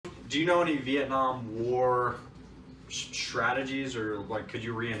Do you know any Vietnam War strategies, or like, could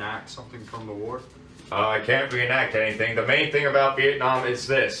you reenact something from the war? I can't reenact anything. The main thing about Vietnam is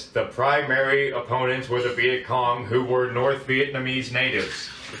this. The primary opponents were the Viet Cong, who were North Vietnamese natives.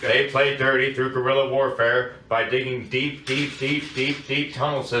 Okay. They played dirty through guerrilla warfare by digging deep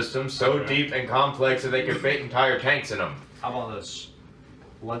tunnel systems, so deep and complex that they could fit entire tanks in them. How about this?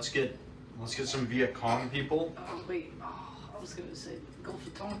 Let's get some Viet Cong people. Oh, wait. Oh, I was gonna say, go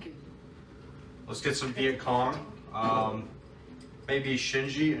for Tonkin. Let's get some Viet Cong. Maybe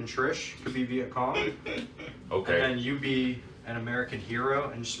Shinji and Trish could be Viet Cong. Okay. And then you be an American hero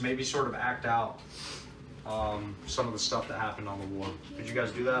and just maybe sort of act out some of the stuff that happened on the war. Could you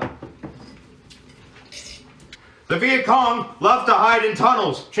guys do that? The Viet Cong love to hide in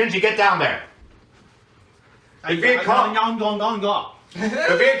tunnels. Shinji, get down there. The Viet Cong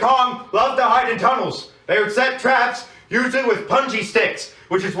love to hide in tunnels. They would set traps, usually with punji sticks,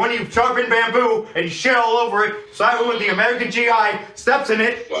 which is when you sharpen bamboo and you shit all over it, so that when the American GI steps in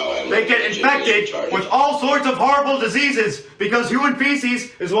it, they get infected with all sorts of horrible diseases, because human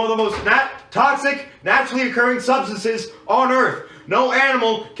feces is one of the most toxic, naturally occurring substances on Earth. No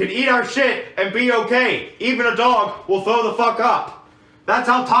animal can eat our shit and be okay. Even a dog will throw the fuck up. That's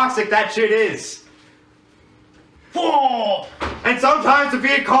how toxic that shit is. And sometimes the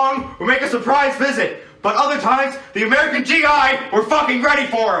Viet Cong will make a surprise visit, but other times the American GI were fucking ready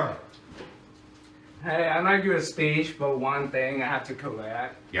for him. Hey, I might do a speech, but one thing I have to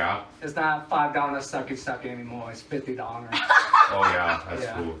correct. Yeah. It's not $5 sucky anymore, it's $50. Oh yeah, that's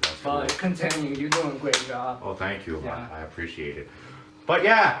cool. That's but cool. continue, you're doing a great job. Oh, thank you. Yeah. I appreciate it. But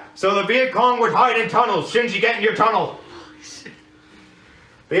yeah, so the Viet Cong would hide in tunnels. Shinji, get in your tunnel.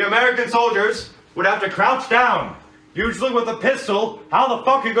 The American soldiers would have to crouch down, usually with a pistol. How the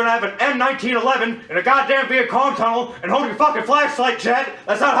fuck are you gonna have an M1911 in a goddamn Viet Cong tunnel and hold your fucking flashlight, Chad?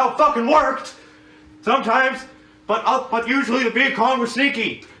 That's not how it fucking worked. Sometimes, but usually the Viet Cong were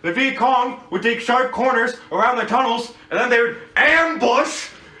sneaky. The Viet Cong would take sharp corners around the tunnels, and then they would ambush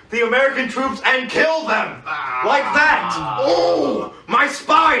the American troops and kill them. Like that. Oh, my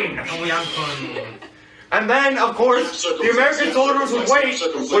spine. And then, of course, the American soldiers would wait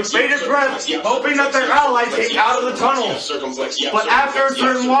with bated breath, hoping that their allies came out of the tunnels. But after a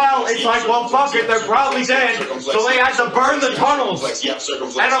certain while, it's like, well, fuck it, they're probably dead, so they had to burn the tunnels.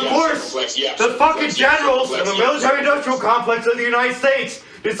 And of course, the fucking generals in the military-industrial complex of the United States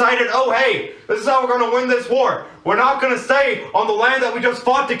decided, oh hey, this is how we're gonna win this war. We're not gonna stay on the land that we just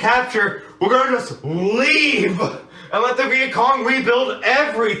fought to capture. We're gonna just leave and let the Viet Cong rebuild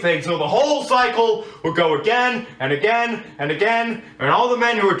everything. So the whole cycle would go again and again and again, and all the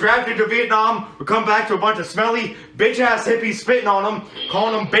men who were drafted to Vietnam would come back to a bunch of smelly, bitch-ass hippies spitting on them,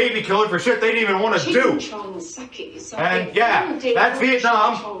 calling them baby killers for shit they didn't even want to do. And yeah, that's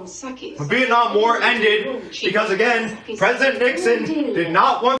Vietnam. The Vietnam War ended because, again, President Nixon did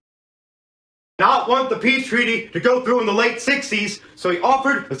not want the peace treaty to go through in the late 60s, so he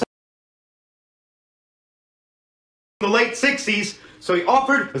offered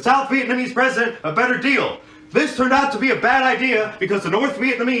the South Vietnamese president a better deal. This turned out to be a bad idea because the North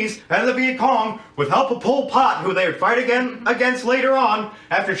Vietnamese and the Viet Cong, with help of Pol Pot, who they would fight against later on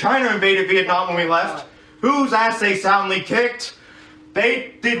after China invaded Vietnam when we left, whose ass they soundly kicked,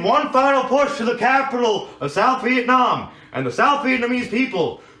 they did one final push to the capital of South Vietnam, and the South Vietnamese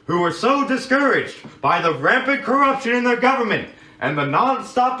people, who were so discouraged by the rampant corruption in their government and the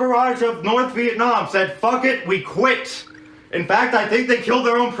non-stop barrage of North Vietnam, said, fuck it, we quit. In fact, I think they killed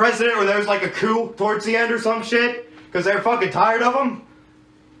their own president, or there was like a coup towards the end or some shit, because they were fucking tired of him.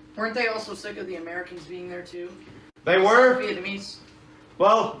 Weren't they also sick of the Americans being there too? They were? Some Vietnamese.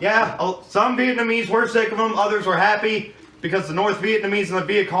 Well, yeah, some Vietnamese were sick of them, others were happy, because the North Vietnamese and the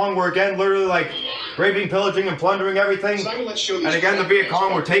Viet Cong were again literally like raping, pillaging, and plundering everything. And again, the Viet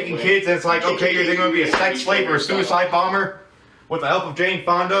Cong were taking kids, and it's like, okay, you're going to be a sex slave or a suicide bomber? With the help of Jane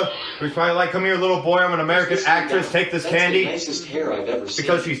Fonda, who's probably like, come here, little boy, I'm an American actress, take this candy. That's the nicest hair I've ever seen.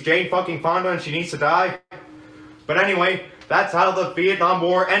 Because she's Jane fucking Fonda and she needs to die. But anyway, that's how the Vietnam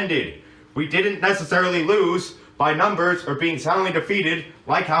War ended. We didn't necessarily lose by numbers or being soundly defeated,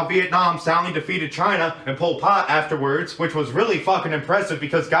 like how Vietnam soundly defeated China and Pol Pot afterwards, which was really fucking impressive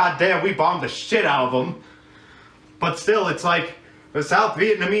because goddamn, we bombed the shit out of them. But still, it's like, the South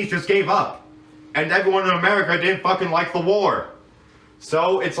Vietnamese just gave up. And everyone in America didn't fucking like the war.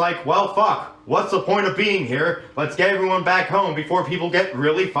 So it's like, well, fuck, what's the point of being here? Let's get everyone back home before people get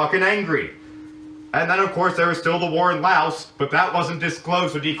really fucking angry. And then, of course, there was still the war in Laos, but that wasn't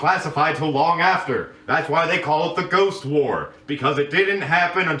disclosed or declassified till long after. That's why they call it the Ghost War, because it didn't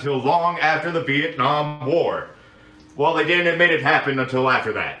happen until long after the Vietnam War. Well, they didn't admit it happened until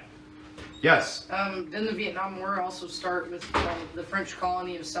after that. Yes. Didn't the Vietnam War also start with the French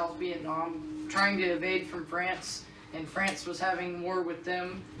colony of South Vietnam trying to evade from France? And France was having war with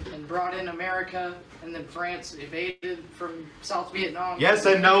them and brought in America, and then France evaded from South Vietnam. Yes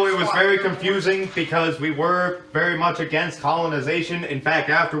and no, it was very confusing because we were very much against colonization. In fact,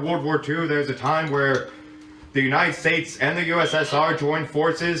 after World War II, there's a time where the United States and the USSR joined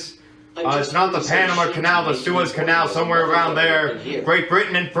forces. It's not the Panama Canal, the Suez Canal, somewhere around there. Great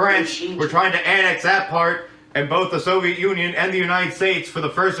Britain and France were trying to annex that part, and both the Soviet Union and the United States for the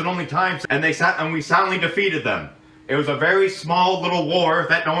first and only time, and we soundly defeated them. It was a very small little war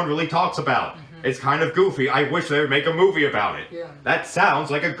that no one really talks about. It's kind of goofy. I wish they would make a movie about it. Yeah. That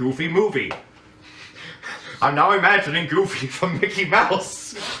sounds like a goofy movie. I'm now imagining Goofy from Mickey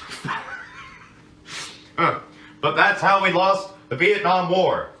Mouse. But that's how we lost the Vietnam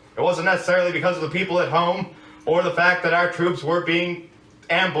War. It wasn't necessarily because of the people at home or the fact that our troops were being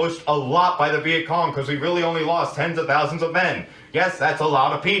ambushed a lot by the Viet Cong, because we really only lost tens of thousands of men. Yes, that's a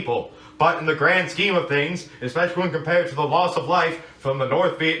lot of people. But in the grand scheme of things, especially when compared to the loss of life from the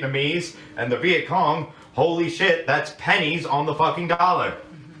North Vietnamese and the Viet Cong, holy shit, that's pennies on the fucking dollar.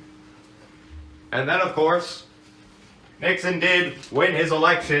 And then, of course, Nixon did win his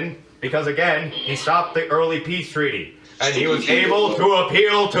election because, again, he stopped the early peace treaty. And he was able to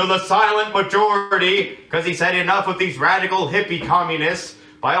appeal to the silent majority because he said enough with these radical hippie communists.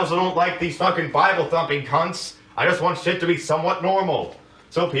 But I also don't like these fucking Bible-thumping cunts. I just want shit to be somewhat normal.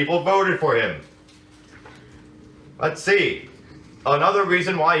 So people voted for him. Let's see. Another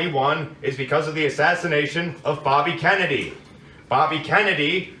reason why he won is because of the assassination of Bobby Kennedy. Bobby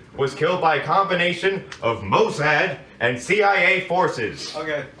Kennedy was killed by a combination of Mossad and CIA forces.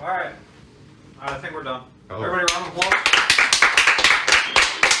 Okay, alright. I think we're done. Oh. Everybody round of applause.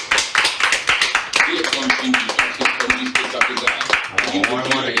 I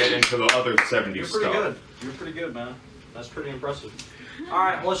want to get into the other 70s You're stuff. pretty good. You're pretty good, man. That's pretty impressive.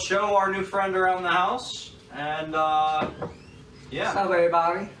 Alright, let's show our new friend around the house. And, yeah. What's up,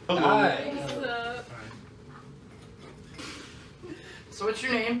 everybody? Hello. Hi. So what's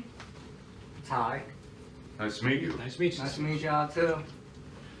your name? Ty. Nice to meet you. Nice to meet you. Nice to meet y'all too.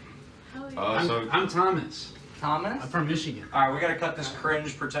 I'm Thomas. Thomas? I'm from Michigan. Alright, we gotta cut this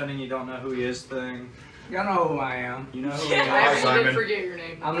cringe pretending you don't know who he is thing. Y'all know who I am. You know who he I is. actually Simon. did forget your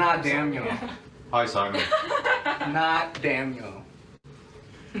name. I'm not Daniel. Hi, Simon. Not Daniel.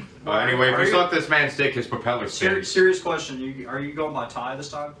 Anyway, if you suck this man's dick, his propeller spins. Serious question. Are you going by Ty this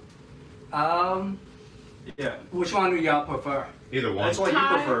time? Yeah. Which one do y'all prefer? Either one. That's what you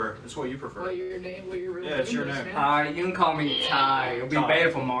Ty. prefer. That's what you prefer. What your name? What your real Yeah, it's your is, name. man? You can call me Ty. It'll be Ty.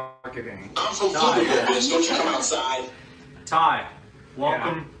 better for marketing. I'm from Florida, bitch. Don't you come outside. Ty,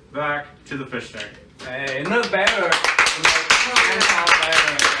 welcome back to the fish tank. Hey, it look better. It sounds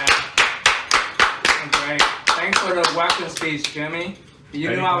better. Yeah. Great. Thanks for the welcome speech, Jimmy. You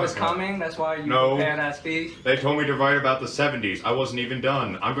knew I was coming, that's why you No. prepared that speech? They told me to write about the 70s. I wasn't even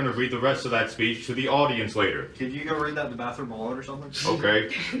done. I'm going to read the rest of that speech to the audience later. Could you go read that in the bathroom alone or something? Okay.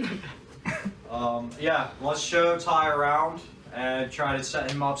 Yeah, let's show Ty around and try to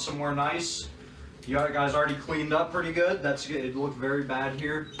set him up somewhere nice. You guys already cleaned up pretty good. That's good. It looked very bad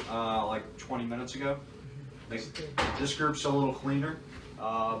here, like 20 minutes ago. This group's a little cleaner.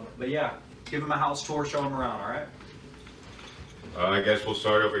 But yeah, give him a house tour, show him around, alright? I guess we'll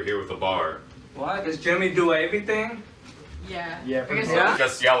start over here with the bar. What? Does Jimmy do everything? Yeah. Yeah, I pretty guess much. so.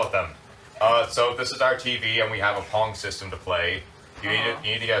 Just yell at them. So this is our TV, and we have a Pong system to play. You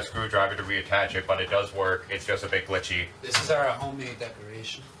need to get a screwdriver to reattach it, but it does work. It's just a bit glitchy. This is our homemade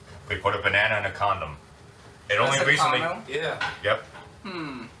decoration. We put a banana in a condom. It That's only a recently. condom? Yeah. Yep.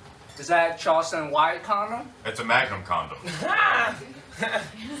 Is that Charleston White condom? It's a Magnum condom. This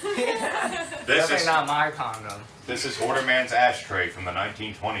Definitely is not my condom. this is Horderman's ashtray from the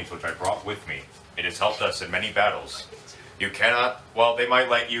 1920s, which I brought with me. It has helped us in many battles. You cannot. Well, they might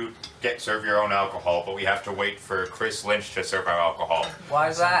let you serve your own alcohol, but we have to wait for Chris Lynch to serve our alcohol. Why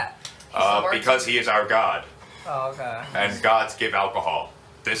is that? Because he is our god, Oh, okay. and gods give alcohol.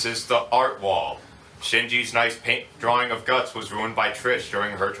 This is the art wall. Shinji's nice paint drawing of Guts was ruined by Trish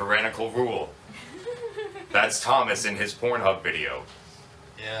during her tyrannical rule. That's Thomas in his Pornhub video.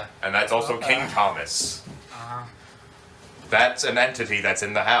 Yeah. And that's also King Thomas. That's an entity that's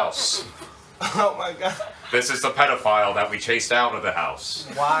in the house. Oh my god. This is the pedophile that we chased out of the house.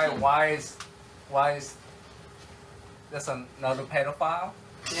 Why is that's another pedophile?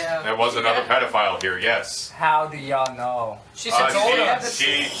 Yeah. There was another pedophile here, yes. How do y'all know? She said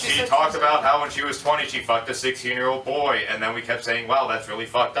She talked about how when she was 20 she fucked a 16-year-old boy, and then we kept saying, wow, that's really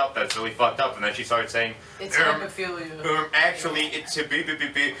fucked up, that's really fucked up, and then she started saying, it's hemophilia. actually, it's a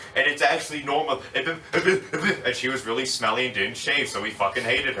and it's actually normal, and she was really smelly and didn't shave, so we fucking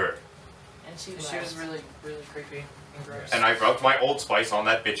hated her. And she was really, really creepy and gross. And I rubbed my Old Spice on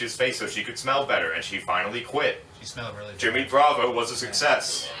that bitch's face so she could smell better, and she finally quit. She smelled really good. Jimmy Bravo was a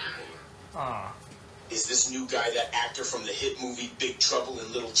success. Aw. Is this new guy that actor from the hit movie Big Trouble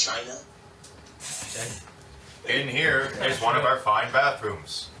in Little China? In here is one of our fine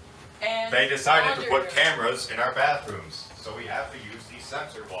bathrooms. And They decided to put laundry room. cameras in our bathrooms, so we have to use these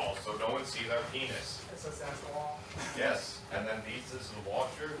sensor walls so no one sees our penis. It's a sensor wall. Yes, and then this is the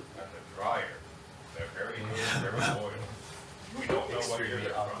washer and the dryer. They're very good, very loyal. We don't know what year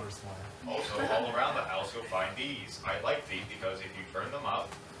they're from. Also, all around the house you'll find these. I like these because if you turn them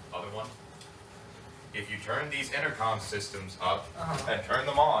up, other one, if you turn these intercom systems up and turn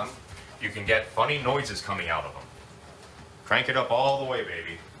them on, you can get funny noises coming out of them. Crank it up all the way,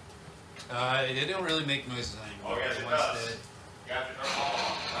 baby. It didn't really make noises anymore. Oh yes, it Once does. You have to turn them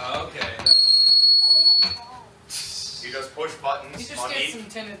all on. Okay. You just push buttons You just on get each. some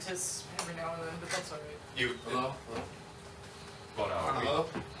tinnitus every now and then, but that's alright. You. Hello? Well, no, we- Hello?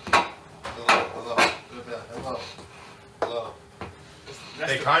 Hello? Hello? Hello?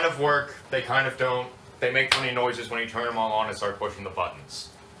 They kind of work, they kind of don't. They make funny noises when you turn them all on and start pushing the buttons.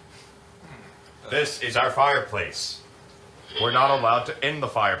 This is our fireplace. We're not allowed to end the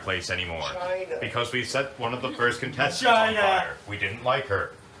fireplace anymore because we set one of the first contestants on fire. We didn't like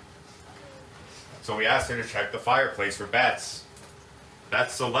her. So we asked her to check the fireplace for bats.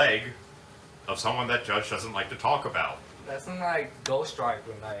 That's the leg of someone that Judge doesn't like to talk about. That's not like Ghost Strike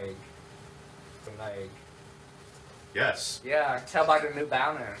with like. Yes. Yeah, tell about the new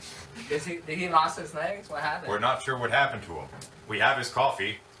banner. Did he lost his legs? What happened? We're not sure what happened to him. We have his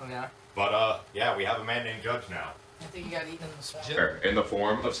coffee, Oh, yeah. but yeah, we have a man named Judge now. I think you got eaten in the swamp. In the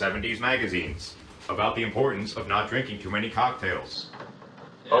form of 70s magazines about the importance of not drinking too many cocktails.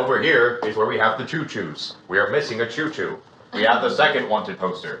 Over here is where we have the choo-choos. We are missing a choo-choo. We have the second wanted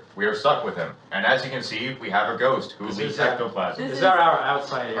poster. We are stuck with him. And as you can see, we have a ghost who leaks ectoplasm. This is our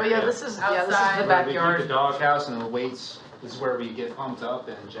outside area. Oh yeah, this is the Where we keep backyard. the doghouse and the weights. This is where we get pumped up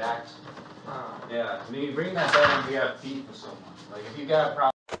and jacked. Yeah, when you bring that down, you got beef with someone. Like if you got a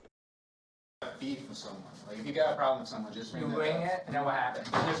problem, just You bring bring that up. it, and then what happened?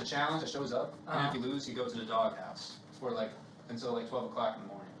 If there's a challenge that shows up, and if you lose, you go to the doghouse for like until like 12 o'clock in the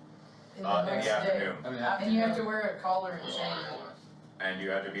morning. In the afternoon. I mean, And you have to wear a collar and chain. And you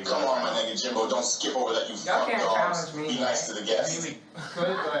have to be Come on, my nigga Jimbo, don't skip over that, you Y'all fuck can't dogs. challenge me, Be nice to the I guests. mean, we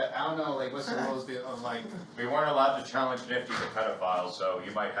could, but I don't know, like, what's the rules of like, We weren't allowed to challenge Nifty the pedophile, so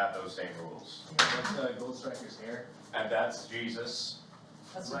you might have those same rules. what's Gold Striker's hair? And that's Jesus.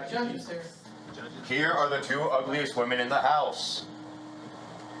 That's what judges here. Here are the two ugliest women in the house.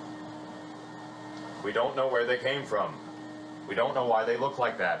 We don't know where they came from. We don't know why they look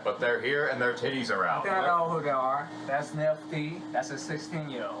like that, but they're here and their titties are I out. don't know who they are. That's Nifty. That's a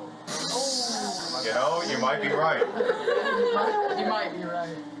 16-year-old. You know, you might be right. You might be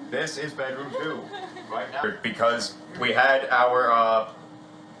right. This is bedroom 2, right now. Because we had our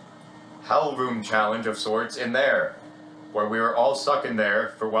hell room challenge of sorts in there, where we were all stuck in there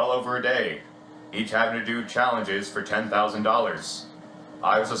for well over a day, each having to do challenges for $10,000.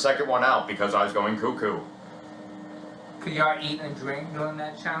 I was the second one out because I was going cuckoo. Could y'all eat and drink during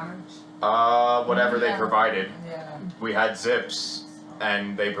that challenge? Whatever they provided. Yeah. We had zips,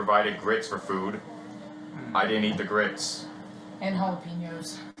 and they provided grits for food. I didn't eat the grits. And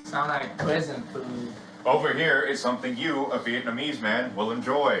jalapenos. Sound like prison food. Over here is something you, a Vietnamese man, will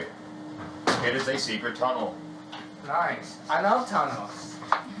enjoy. It is a secret tunnel. Nice. I love tunnels.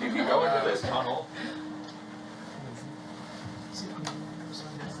 If you go into this tunnel,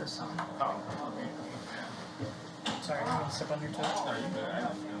 Oh. Sorry, I'm gonna step on your toe.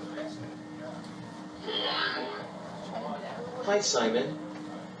 Hi, Simon.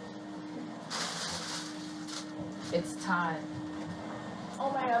 It's time.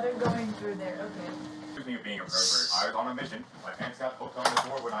 Oh my god, they're going through there. Okay. accused me of being a pervert. I was on a mission. My pants got hooked on the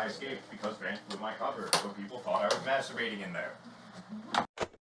door when I escaped because Vance blew my cover, so people thought I was masturbating in there.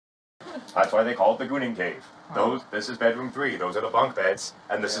 That's why they call it the Gooning Cave. This is bedroom 3. Those are the bunk beds,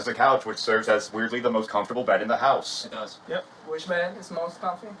 and this is the couch, which serves as weirdly the most comfortable bed in the house. It does. Which bed is most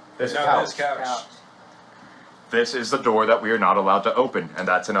comfy? This couch. Couch. This is the door that we are not allowed to open, and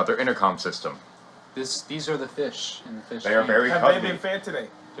that's another intercom system. These are the fish in the fish They are tank. very Have they cuddly. been fed today?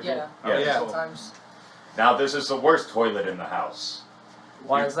 Yeah. Yes. Yeah. Sometimes. Now this is the worst toilet in the house.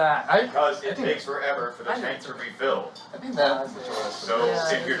 Why is that? Because it takes forever for the tank to refill. I think that. So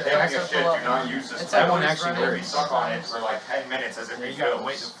if you're taking a shit, do not use this. It's I like would one actually extra be stuck on it for like 10 minutes as it You gotta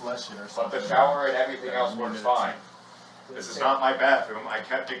wait to refills. flush it or But something. the shower and everything else works fine. This is not my bathroom. I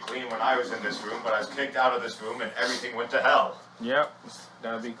kept it clean when I was in this room, but I was kicked out of this room and everything went to hell. Yep.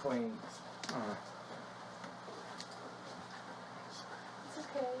 Gotta be clean. It's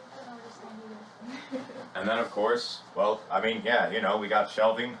okay. I don't understand either. And then, of course, well, I mean, yeah, you know, we got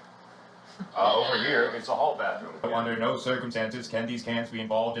shelving. Over here, it's a hall bathroom. Under no circumstances can these cans be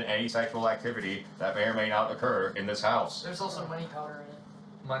involved in any sexual activity that may or may not occur in this house. There's also money powder in it.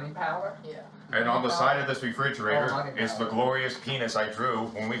 Money powder? Yeah. And on the side of this refrigerator money is the powder. glorious penis I drew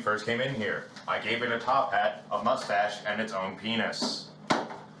when we first came in here. I gave it a top hat, a mustache, and its own penis.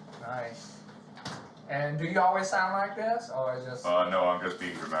 Nice. And do you always sound like this, or just? No, I'm just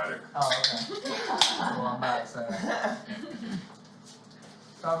being dramatic. Oh, okay. Well, I'm not saying.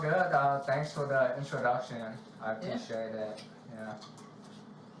 So good. Thanks for the introduction. I appreciate it. Yeah.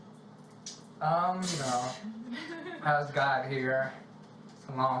 You know, I just got here. It's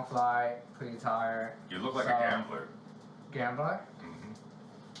a long flight. Pretty tired. You look like So- a gambler. Gambler? Mhm.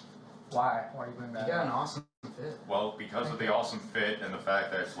 Why? Why are you doing You that? got an awesome fit. Well, because of the awesome fit and the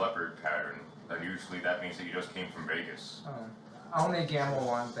fact that it's leopard pattern, then usually that means that you just came from Vegas. I only gamble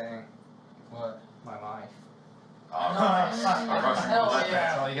one thing. What? My life. Nice. A Russian Hell roulette yeah. man.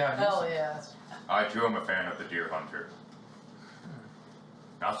 That's all you gotta do. Hell yeah. I too am a fan of the Deer Hunter.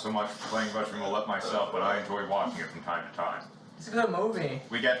 Not so much playing Russian roulette myself, but I enjoy watching it from time to time. It's a good movie.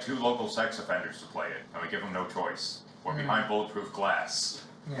 We get 2 local sex offenders to play it, and we give them no choice. We're behind bulletproof glass,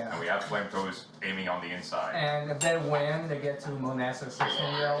 Yeah. and we have flamethrowers aiming on the inside. And if they win, they get to Monessa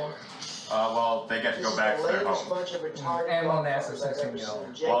 16-year-old. Well, they get to go back to their home. And Monessa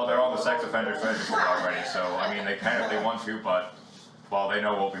 16-year-old. Well, they're on the sex offenders register already, so I mean, they can if they want to, but well, they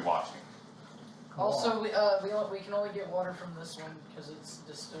know we'll be watching. Also, we can only get water from this one because it's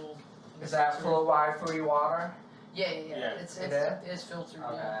distilled. Is that fluoride free water? Yeah. Yeah. It's It is? it's filtered.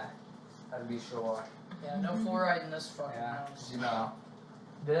 Okay. Yeah. I'd be sure. Yeah. No fluoride in this fucking Yeah. house. You know,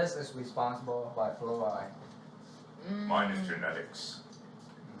 this is responsible by fluoride. Mine is genetics.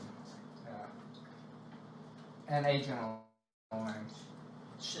 Yeah. And Agent Orange.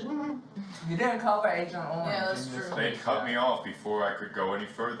 Shit. You didn't cover Agent Orange. Yeah, that's in this true. They speech, cut yeah. me off before I could go any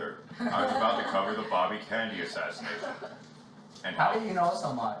further. I was about to cover the Bobby Kennedy assassination. And How how do you know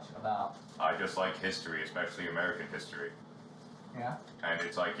so much about? I just like history, especially American history. Yeah. And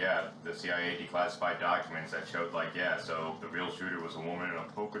it's like, yeah, the CIA declassified documents that showed, like, yeah, so the real shooter was a woman in a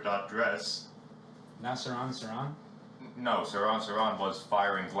polka dot dress. Not Saran? No, Saran was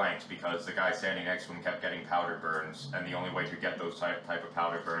firing blanks because the guy standing next to him kept getting powder burns, and the only way to get those type of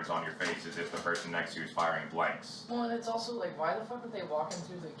powder burns on your face is if the person next to you is firing blanks. Well, and it's also like, why the fuck would they walk in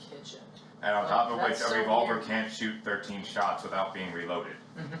through the kitchen? And on top of which, That's a so revolver weird. can't shoot 13 shots without being reloaded.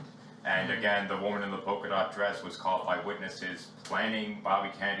 And again, the woman in the polka dot dress was caught by witnesses planning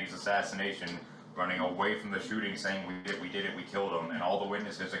Bobby Kennedy's assassination, running away from the shooting, saying, we did it, we killed him. And all the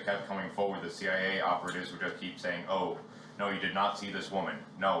witnesses that kept coming forward, the CIA operatives would just keep saying, oh, no, you did not see this woman.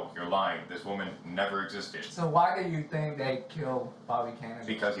 No, you're lying. This woman never existed. So why do you think they killed Bobby Kennedy?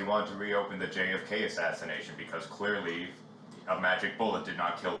 Because he wanted to reopen the JFK assassination, because clearly a magic bullet did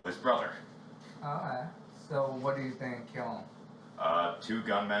not kill his brother. Alright. So what do you think killed him? 2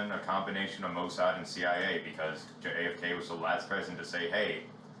 gunmen, a combination of Mossad and CIA, because JFK was the last president to say, hey,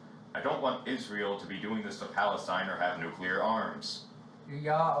 I don't want Israel to be doing this to Palestine or have nuclear arms. Do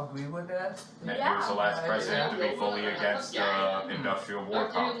y'all agree with this? And he was the last president to be fully against the industrial war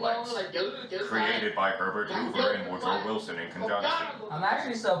complex, created by Herbert Hoover and Woodrow Wilson in conjunction. I'm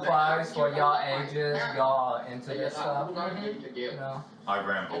actually surprised for y'all ages, y'all into this stuff. You know? I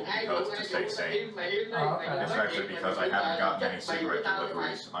ramble because to stay sane, Oh, okay. especially because I haven't gotten any cigarette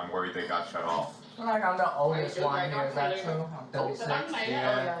deliveries. I'm worried they got shut off. I feel like I'm the oldest one here, is that true? I'm 36.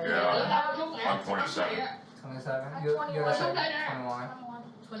 Yeah, I'm 27. 27? I'm You're 21. the same? 21.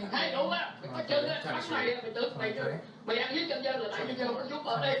 23?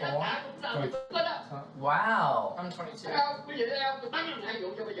 Wow. I'm 22. Huh.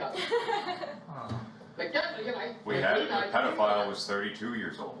 We had, the pedophile was 32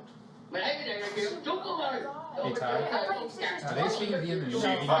 years old. Hey, Ty. Are they speaking of you? She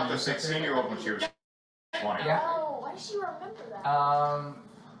fucked a 16-year-old when she was 20. Yeah. Oh, why does she remember that?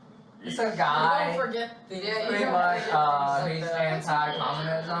 It's a guy, Don't forget the pretty much, he's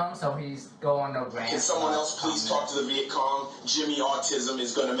anti-communism, so he's going to rant. Can someone else please talk to the Viet Cong? Jimmy Autism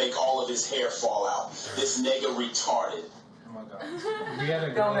is gonna make all of his hair fall out. This nigga retarded. Oh my god. We had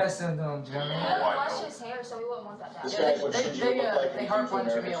a Don't girl. listen to him, We Jimmy. haven't washed his hair, so we wouldn't want that This down. guy's what Shinji looked like they He harp came on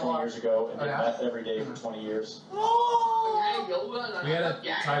to Jimmy a America 20 lot. years ago and Oh, did yeah? meth every day for 20 years. We had a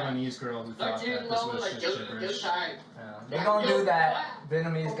Taiwanese girl who thought that this was just gibberish. Yeah. They're gonna do that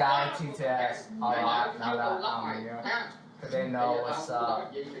Vietnamese guy TTS a lot now that I'm here. Because they know what's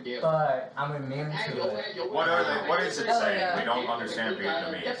up. But I'm immune to it. What are they? What is it Hell saying? yeah. We don't understand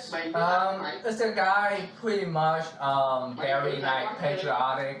Vietnamese. It's a guy pretty much very like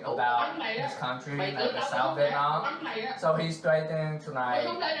patriotic about his country, like the South Vietnam. So he's threatening to like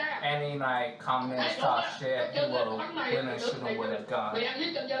any like communist type shit, he will win and shoot him with a gun.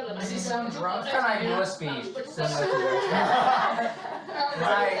 Does he sound drunk? It's kind of like your speech, similar to yours.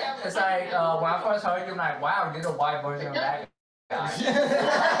 It's like when I first heard you, I'm like, wow, you're the white version of that guy. I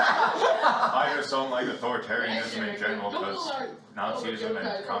just don't like authoritarianism in general because Nazism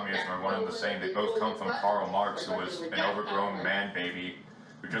and communism are one and the same. They both come from Karl Marx, who was an overgrown man baby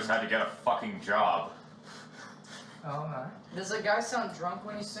who just had to get a fucking job. Oh, Does the guy sound drunk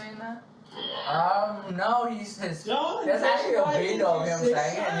when he's saying that? no, there's actually a video of him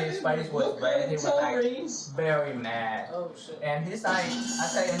saying it, and his face was red. He was like very mad. Oh shit. And he's like, I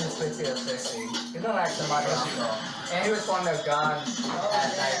say in his 50 or 60. He looked like somebody else. And he was holding a gun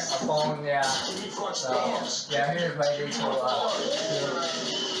at like a phone, yeah. So, yeah, he was ready to Can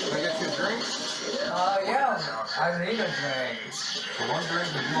I get you a drink? yeah, I need a drink. For one drink,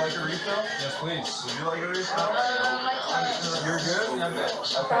 would you like a refill? Yes, please. Would you like a refill? You're good? I'm good.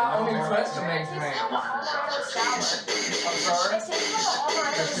 Okay, only Chris can make drink. I'm sorry? It tastes like an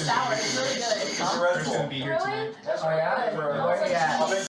Alvarado sour. It's really good. Chris gonna be here Really? tonight. Oh yeah? Where you at?